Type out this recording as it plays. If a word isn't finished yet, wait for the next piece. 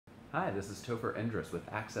Hi, this is Topher Endress with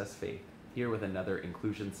Access Faith, here with another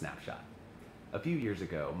Inclusion Snapshot. A few years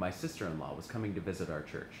ago, my sister-in-law was coming to visit our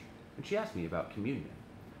church, and she asked me about communion.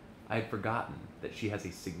 I had forgotten that she has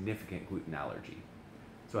a significant gluten allergy,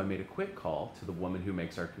 so I made a quick call to the woman who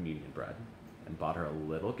makes our communion bread, and bought her a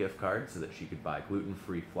little gift card so that she could buy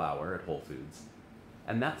gluten-free flour at Whole Foods.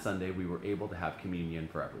 And that Sunday, we were able to have communion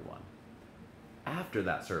for everyone. After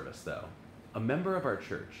that service, though, a member of our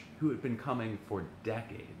church, who had been coming for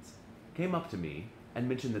decades, came up to me and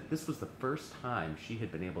mentioned that this was the first time she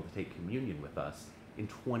had been able to take communion with us in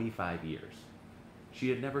 25 years. She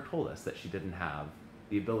had never told us that she didn't have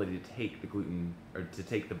the ability to take the gluten, or to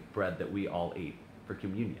take the bread that we all ate for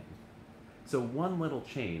communion. So one little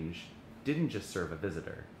change didn't just serve a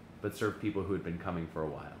visitor, but served people who had been coming for a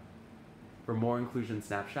while. For more inclusion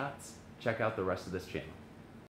snapshots, check out the rest of this channel.